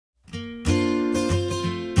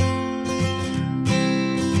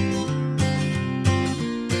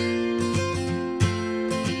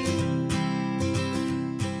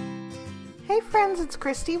friends, it's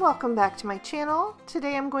Christy. Welcome back to my channel.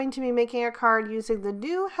 Today I'm going to be making a card using the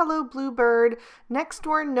new Hello Bluebird, Next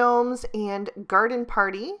Door Gnomes, and Garden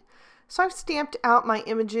Party. So I've stamped out my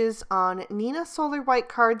images on Neenah Solar White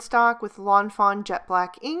cardstock with Lawn Fawn Jet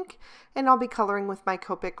Black ink, and I'll be coloring with my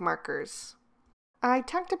Copic markers. I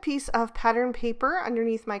tucked a piece of pattern paper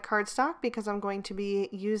underneath my cardstock because I'm going to be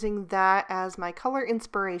using that as my color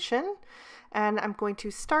inspiration. And I'm going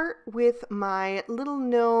to start with my little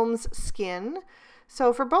gnome's skin.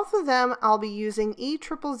 So for both of them, I'll be using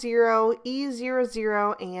E000,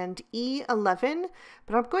 E00, and E11,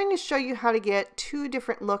 but I'm going to show you how to get two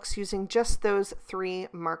different looks using just those three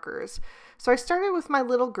markers. So I started with my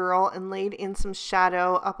little girl and laid in some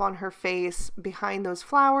shadow up on her face behind those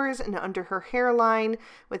flowers and under her hairline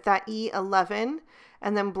with that E11,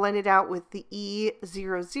 and then blended out with the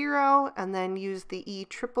E00, and then used the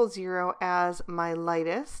E000 as my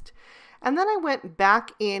lightest. And then I went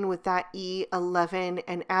back in with that E11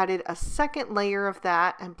 and added a second layer of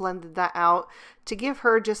that and blended that out to give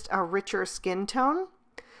her just a richer skin tone.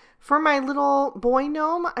 For my little boy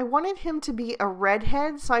gnome, I wanted him to be a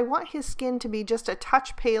redhead, so I want his skin to be just a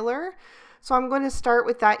touch paler. So I'm going to start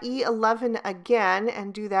with that E11 again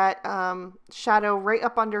and do that shadow right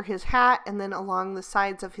up under his hat and then along the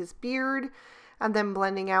sides of his beard, and then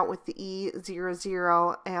blending out with the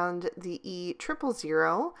E00 and the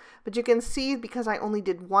E000. But you can see, because I only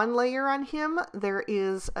did one layer on him, there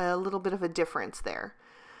is a little bit of a difference there.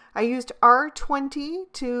 I used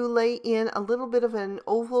R20 to lay in a little bit of an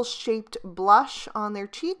oval shaped blush on their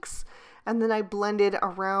cheeks, and then I blended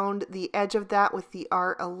around the edge of that with the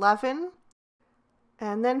R11.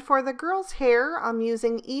 And then for the girl's hair, I'm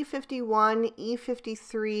using E51,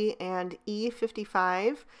 E53, and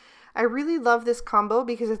E55. I really love this combo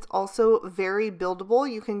because it's also very buildable.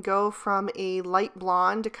 You can go from a light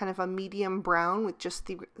blonde to kind of a medium brown with just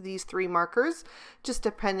these three markers, just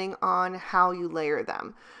depending on how you layer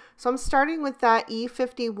them. So I'm starting with that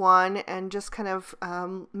E51 and just kind of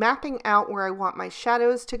mapping out where I want my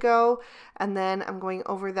shadows to go. And then I'm going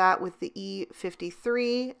over that with the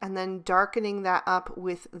E53 and then darkening that up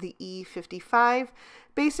with the E55.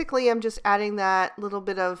 Basically, I'm just adding that little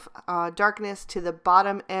bit of darkness to the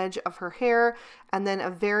bottom edge of her hair and then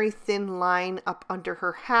a very thin line up under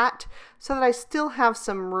her hat so that I still have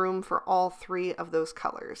some room for all three of those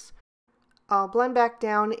colors. I'll blend back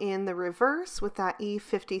down in the reverse with that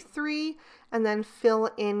E53 and then fill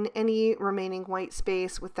in any remaining white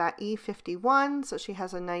space with that E51 so she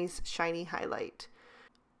has a nice shiny highlight.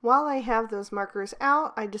 While I have those markers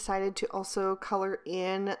out, I decided to also color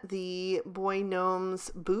in the boy gnome's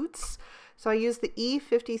boots. So I used the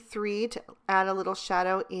E53 to add a little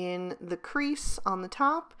shadow in the crease on the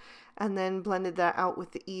top and then blended that out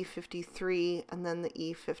with the E53 and then the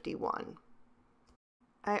E51.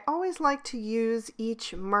 I always like to use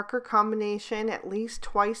each marker combination at least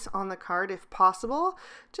twice on the card if possible,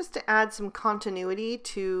 just to add some continuity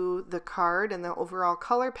to the card and the overall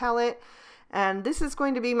color palette. And this is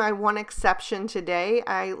going to be my one exception today.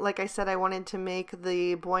 Like I said, I wanted to make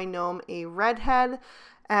the boy gnome a redhead,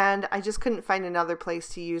 and I just couldn't find another place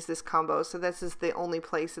to use this combo, so this is the only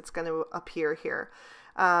place it's going to appear here.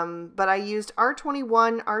 But I used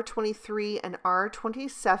R21, R23, and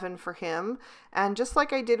R27 for him, and just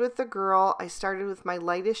like I did with the girl, I started with my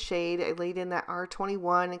lightest shade. I laid in that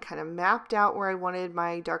R21 and kind of mapped out where I wanted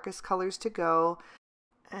my darkest colors to go.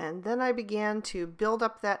 And then I began to build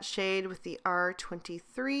up that shade with the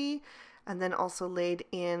R23 and then also laid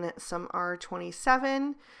in some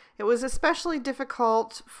R27. It was especially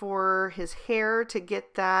difficult for his hair to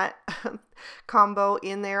get that combo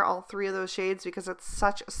in there, all three of those shades, because it's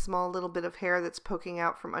such a small little bit of hair that's poking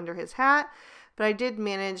out from under his hat. But I did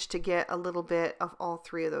manage to get a little bit of all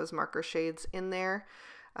three of those marker shades in there.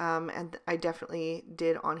 And I definitely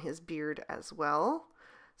did on his beard as well.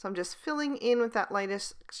 So I'm just filling in with that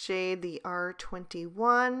lightest shade, the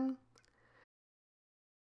R21.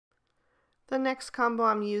 The next combo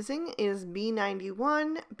I'm using is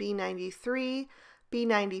B91, B93,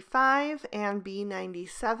 B95, and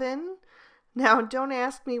B97. Now, don't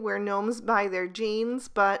ask me where gnomes buy their jeans,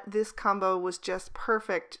 but this combo was just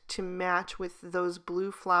perfect to match with those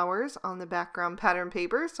blue flowers on the background pattern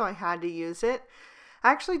paper, so I had to use it.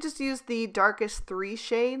 I actually just used the darkest three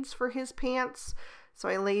shades for his pants. So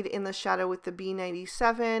I laid in the shadow with the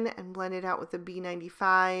B97 and blended out with the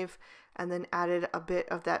B95 and then added a bit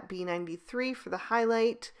of that B93 for the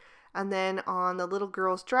highlight. And then on the little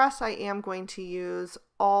girl's dress, I am going to use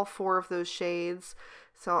all four of those shades.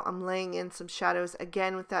 So I'm laying in some shadows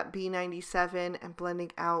again with that B97 and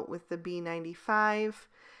blending out with the B95.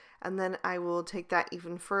 And then I will take that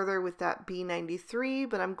even further with that B93,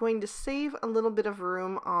 but I'm going to save a little bit of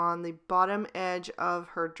room on the bottom edge of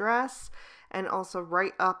her dress and also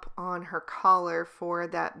right up on her collar for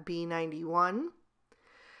that B91.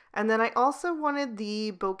 And then I also wanted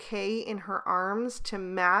the bouquet in her arms to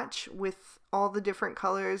match with all the different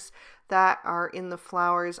colors that are in the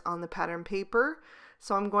flowers on the pattern paper.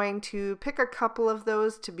 So I'm going to pick a couple of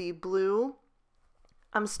those to be blue.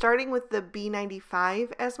 I'm starting with the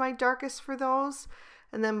B95 as my darkest for those,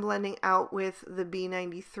 and then blending out with the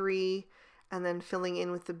B93, and then filling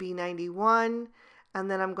in with the B91,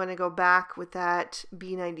 and then I'm going to go back with that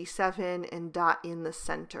B97 and dot in the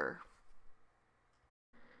center.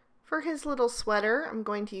 For his little sweater, I'm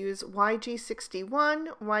going to use YG61,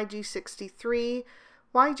 YG63,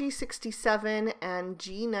 YG67, and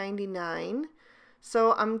G99.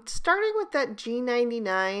 So I'm starting with that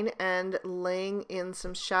G99 and laying in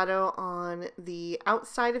some shadow on the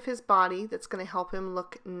outside of his body that's going to help him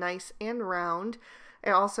look nice and round.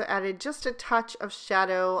 I also added just a touch of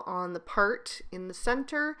shadow on the part in the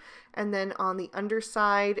center and then on the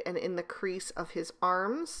underside and in the crease of his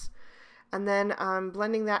arms. And then I'm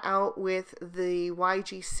blending that out with the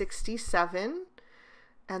YG67.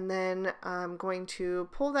 And then I'm going to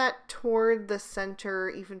pull that toward the center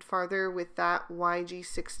even farther with that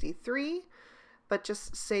YG63, but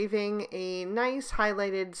just saving a nice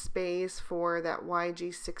highlighted space for that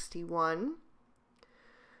YG61.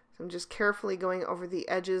 So I'm just carefully going over the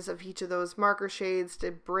edges of each of those marker shades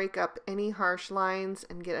to break up any harsh lines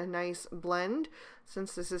and get a nice blend.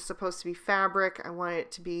 Since this is supposed to be fabric, I want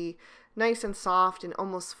it to be nice and soft and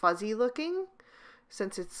almost fuzzy looking,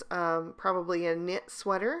 since it's probably a knit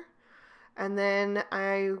sweater. And then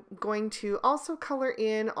I'm going to also color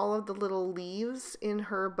in all of the little leaves in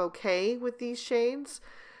her bouquet with these shades.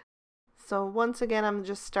 So once again, I'm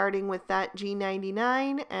just starting with that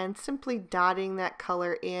G99 and simply dotting that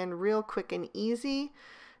color in real quick and easy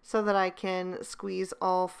so that I can squeeze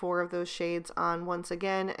all 4 of those shades on once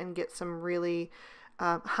again and get some really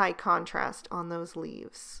high contrast on those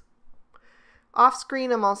leaves. Off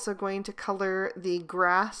screen, I'm also going to color the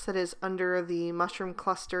grass that is under the mushroom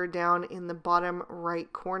cluster down in the bottom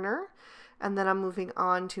right corner. And then I'm moving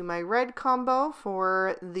on to my red combo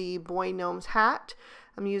for the boy gnome's hat.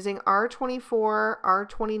 I'm using R24,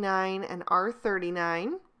 R29, and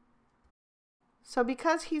R39. So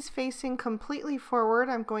because he's facing completely forward,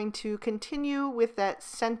 I'm going to continue with that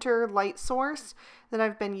center light source that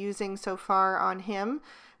I've been using so far on him.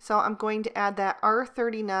 So I'm going to add that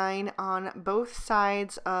R39 on both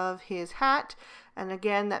sides of his hat. And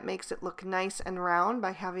again, that makes it look nice and round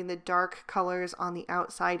by having the dark colors on the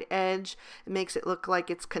outside edge. It makes it look like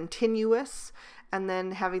it's continuous. And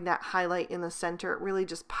then having that highlight in the center, it really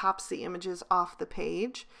just pops the images off the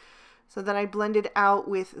page. So then I blended out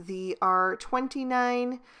with the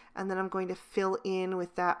R29, and then I'm going to fill in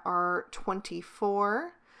with that R24.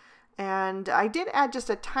 And I did add just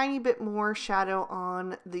a tiny bit more shadow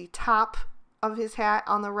on the top of his hat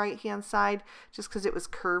on the right hand side, just because it was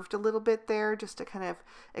curved a little bit there, just to kind of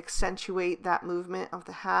accentuate that movement of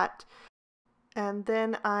the hat. And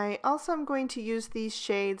then I also am going to use these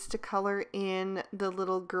shades to color in the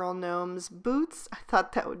little girl gnome's boots. I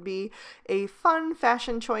thought that would be a fun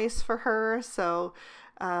fashion choice for her. So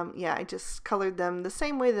yeah, I just colored them the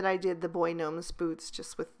same way that I did the boy gnome's boots,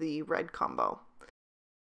 just with the red combo.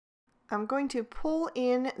 I'm going to pull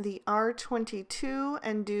in the R22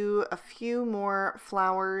 and do a few more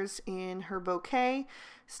flowers in her bouquet,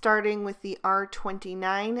 starting with the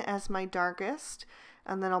R29 as my darkest.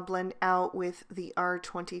 And then I'll blend out with the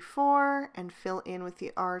R24 and fill in with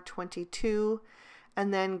the R22,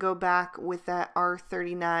 and then go back with that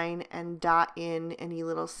R39 and dot in any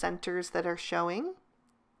little centers that are showing.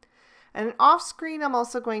 And off screen, I'm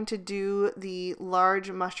also going to do the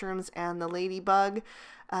large mushrooms and the ladybug.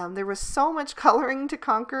 There was so much coloring to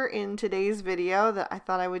conquer in today's video that I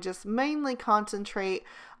thought I would just mainly concentrate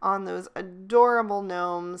on those adorable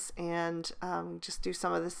gnomes and just do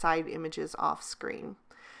some of the side images off screen.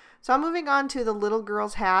 So I'm moving on to the little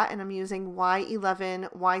girl's hat, and I'm using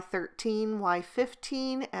Y11, Y13,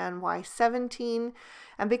 Y15, and Y17.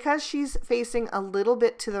 And because she's facing a little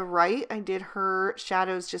bit to the right, I did her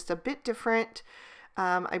shadows just a bit different.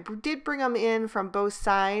 I did bring them in from both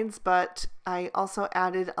sides, but I also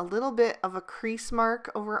added a little bit of a crease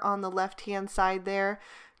mark over on the left-hand side there,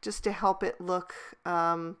 just to help it look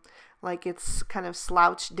like it's kind of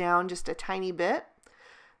slouched down just a tiny bit.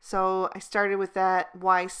 So I started with that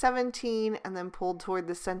Y17 and then pulled toward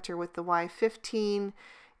the center with the Y15.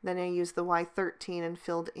 Then I used the Y13 and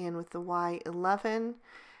filled in with the Y11.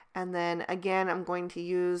 And then again, I'm going to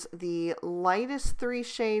use the lightest 3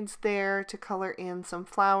 shades there to color in some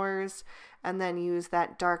flowers, and then use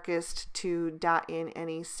that darkest to dot in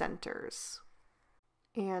any centers.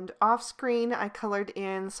 And off screen, I colored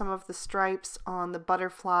in some of the stripes on the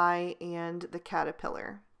butterfly and the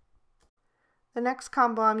caterpillar. The next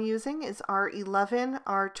combo I'm using is R11,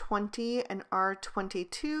 R20, and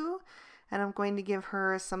R22. And I'm going to give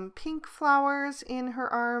her some pink flowers in her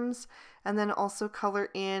arms, and then also color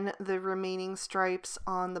in the remaining stripes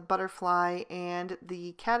on the butterfly and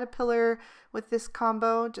the caterpillar with this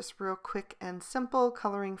combo, just real quick and simple,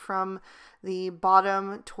 coloring from the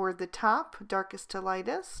bottom toward the top, darkest to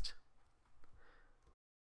lightest.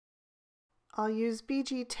 I'll use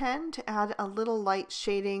BG10 to add a little light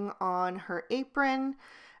shading on her apron.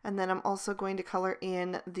 And then I'm also going to color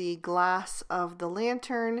in the glass of the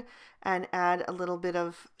lantern and add a little bit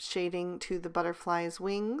of shading to the butterfly's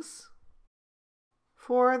wings.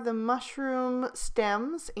 For the mushroom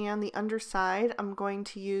stems and the underside, I'm going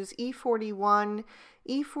to use E41,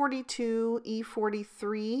 E42,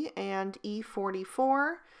 E43, and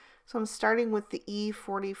E44. So I'm starting with the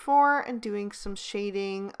E44 and doing some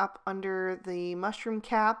shading up under the mushroom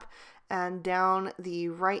cap and down the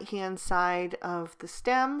right hand side of the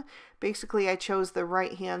stem. Basically, I chose the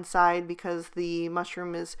right hand side because the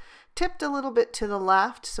mushroom is tipped a little bit to the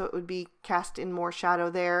left, so it would be cast in more shadow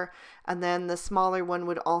there, and then the smaller one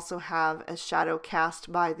would also have a shadow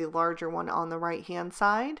cast by the larger one on the right hand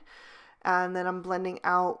side. And then I'm blending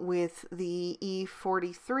out with the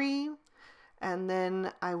E43, and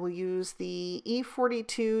then I will use the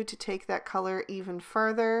E42 to take that color even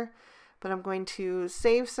further. But I'm going to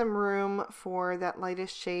save some room for that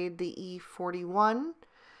lightest shade, the E41.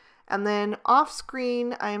 And then off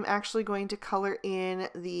screen, I'm actually going to color in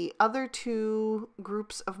the other 2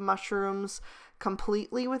 groups of mushrooms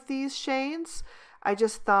completely with these shades. I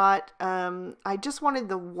just thought, I just wanted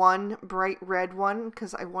the one bright red one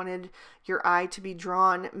because I wanted your eye to be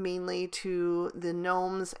drawn mainly to the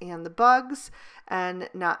gnomes and the bugs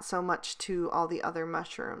and not so much to all the other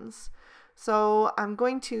mushrooms. So I'm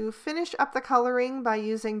going to finish up the coloring by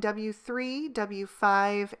using W3,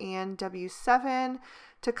 W5, and W7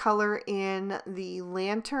 to color in the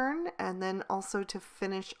lantern, and then also to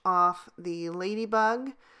finish off the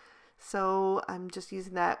ladybug. So I'm just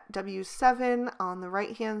using that W7 on the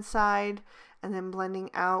right hand side and then blending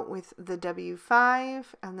out with the W5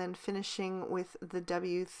 and then finishing with the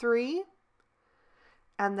W3.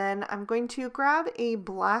 And then I'm going to grab a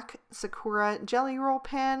black Sakura Jelly Roll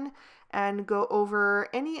pen and go over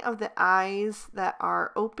any of the eyes that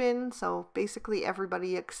are open, so basically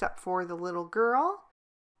everybody except for the little girl.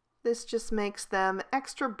 This just makes them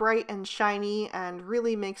extra bright and shiny and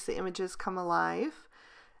really makes the images come alive.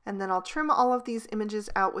 And then I'll trim all of these images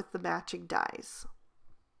out with the matching dies.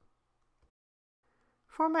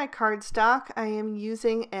 For my cardstock, I am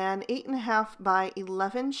using an 8.5 by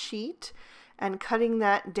 11 sheet and cutting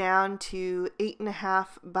that down to 8.5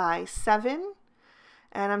 by 7.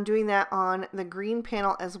 And I'm doing that on the green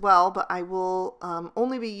panel as well, but I will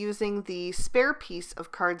only be using the spare piece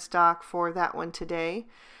of cardstock for that one today.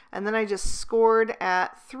 And then I just scored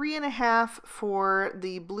at 3.5 for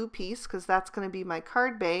the blue piece because that's going to be my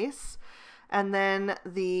card base. And then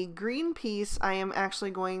the green piece I am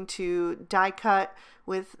actually going to die cut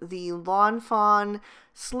with the Lawn Fawn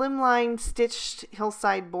Slimline stitched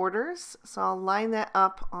hillside borders. So I'll line that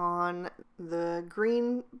up on the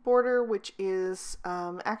green border, which is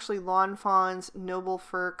actually Lawn Fawn's Noble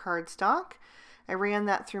Fur cardstock. I ran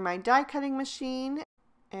that through my die cutting machine,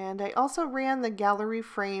 and I also ran the Gallery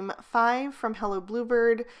Frame 5 from Hello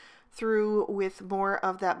Bluebird through with more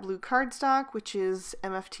of that blue cardstock, which is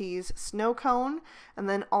MFT's Snow Cone, and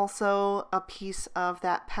then also a piece of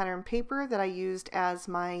that pattern paper that I used as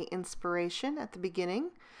my inspiration at the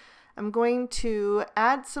beginning. I'm going to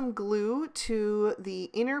add some glue to the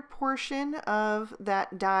inner portion of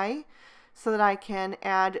that die so that I can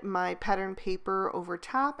add my pattern paper over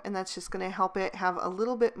top, and that's just going to help it have a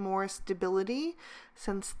little bit more stability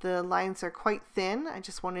since the lines are quite thin. I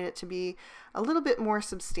just wanted it to be a little bit more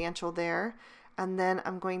substantial there. And then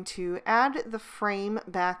I'm going to add the frame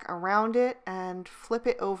back around it and flip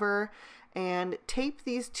it over and tape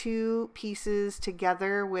these 2 pieces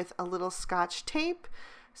together with a little Scotch tape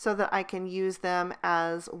so that I can use them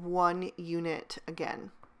as one unit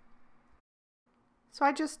again. So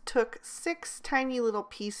I just took 6 tiny little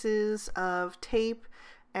pieces of tape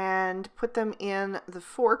and put them in the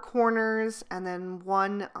 4 corners and then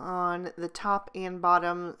one on the top and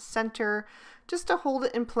bottom center just to hold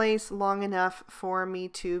it in place long enough for me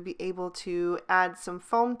to be able to add some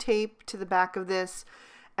foam tape to the back of this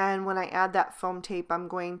And when I add that foam tape, I'm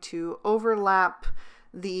going to overlap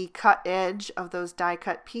the cut edge of those die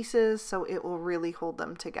cut pieces so it will really hold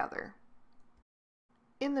them together.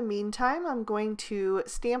 In the meantime, I'm going to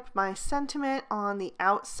stamp my sentiment on the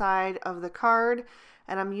outside of the card,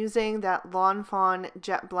 and I'm using that Lawn Fawn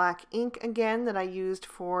jet black ink again that I used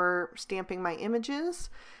for stamping my images.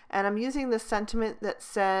 And I'm using the sentiment that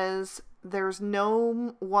says, "There's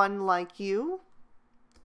no one like you."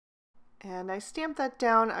 And I stamped that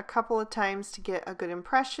down a couple of times to get a good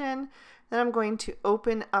impression. Then I'm going to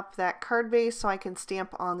open up that card base so I can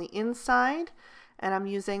stamp on the inside. And I'm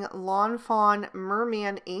using Lawn Fawn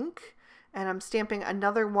Merman ink. And I'm stamping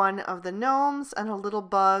another one of the gnomes and a little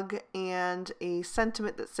bug and a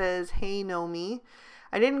sentiment that says, "Hey Gnome."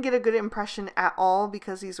 I didn't get a good impression at all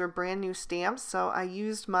because these were brand new stamps. So I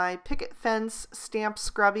used my picket fence stamp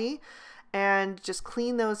scrubby and just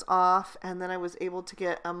clean those off, and then I was able to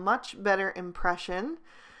get a much better impression.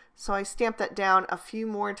 So I stamped that down a few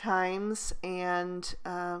more times, and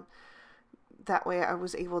that way I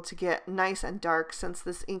was able to get nice and dark. Since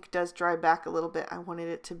this ink does dry back a little bit, I wanted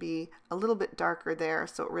it to be a little bit darker there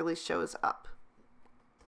so it really shows up.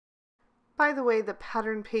 By the way, the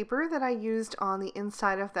pattern paper that I used on the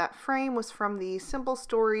inside of that frame was from the Simple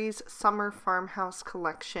Stories Summer Farmhouse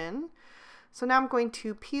collection. So now I'm going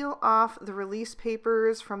to peel off the release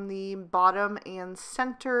papers from the bottom and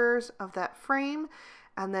centers of that frame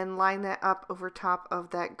and then line that up over top of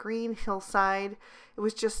that green hillside. It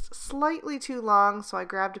was just slightly too long, so I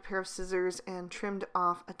grabbed a pair of scissors and trimmed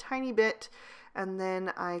off a tiny bit, and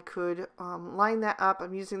then I could line that up.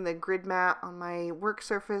 I'm using the grid mat on my work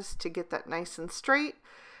surface to get that nice and straight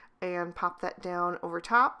and pop that down over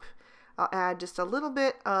top. I'll add just a little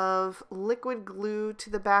bit of liquid glue to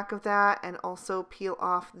the back of that and also peel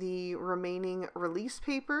off the remaining release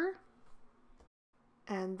paper.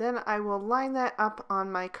 And then I will line that up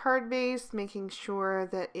on my card base, making sure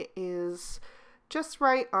that it is just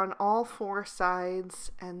right on all four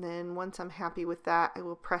sides. And then once I'm happy with that, I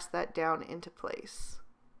will press that down into place.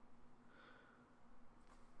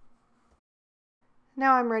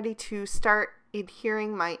 Now I'm ready to start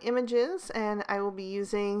adhering my images, and I will be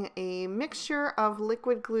using a mixture of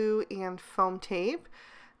liquid glue and foam tape.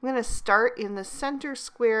 I'm going to start in the center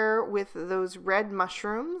square with those red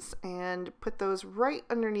mushrooms and put those right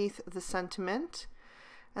underneath the sentiment.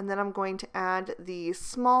 And then I'm going to add the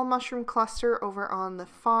small mushroom cluster over on the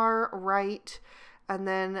far right, and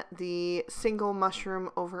then the single mushroom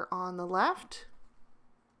over on the left.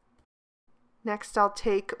 Next, I'll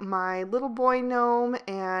take my little boy gnome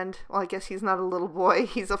and, well, I guess he's not a little boy,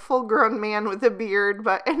 he's a full-grown man with a beard,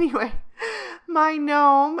 but anyway, my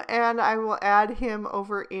gnome, and I will add him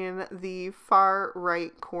over in the far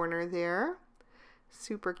right corner there.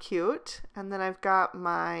 Super cute. And then I've got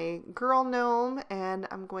my girl gnome, and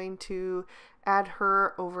I'm going to add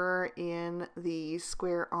her over in the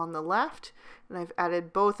square on the left, and I've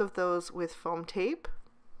added both of those with foam tape.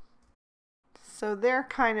 So they're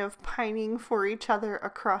kind of pining for each other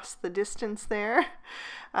across the distance there.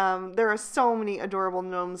 There are so many adorable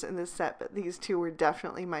gnomes in this set, but these two were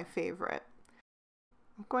definitely my favorite.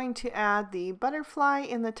 I'm going to add the butterfly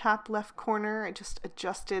in the top left corner. I just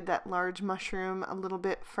adjusted that large mushroom a little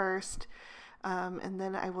bit first. And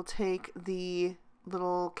then I will take the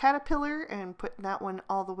little caterpillar and put that one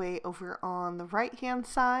all the way over on the right hand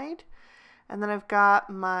side. And then I've got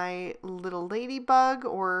my little ladybug,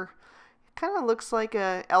 or kind of looks like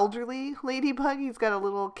a elderly ladybug. He's got a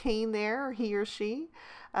little cane there, or he or she.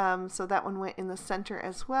 So that one went in the center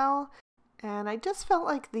as well. And I just felt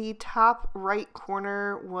like the top right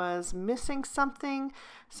corner was missing something.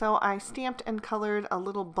 So I stamped and colored a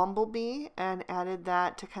little bumblebee and added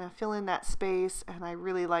that to kind of fill in that space. And I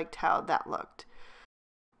really liked how that looked.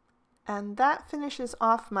 And that finishes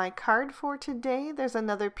off my card for today. There's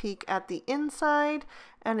another peek at the inside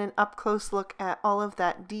and an up-close look at all of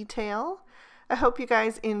that detail. I hope you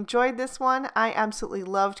guys enjoyed this one. I absolutely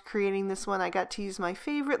loved creating this one. I got to use my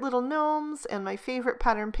favorite little gnomes and my favorite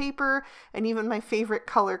pattern paper and even my favorite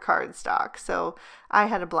color cardstock. So I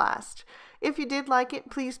had a blast. If you did like it,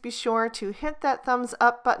 please be sure to hit that thumbs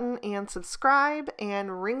up button and subscribe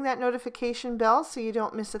and ring that notification bell so you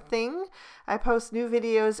don't miss a thing. I post new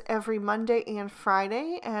videos every Monday and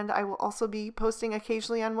Friday, and I will also be posting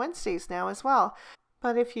occasionally on Wednesdays now as well.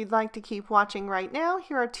 But if you'd like to keep watching right now,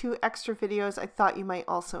 here are 2 extra videos I thought you might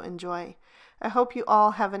also enjoy. I hope you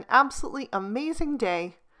all have an absolutely amazing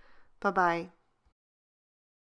day. Bye-bye.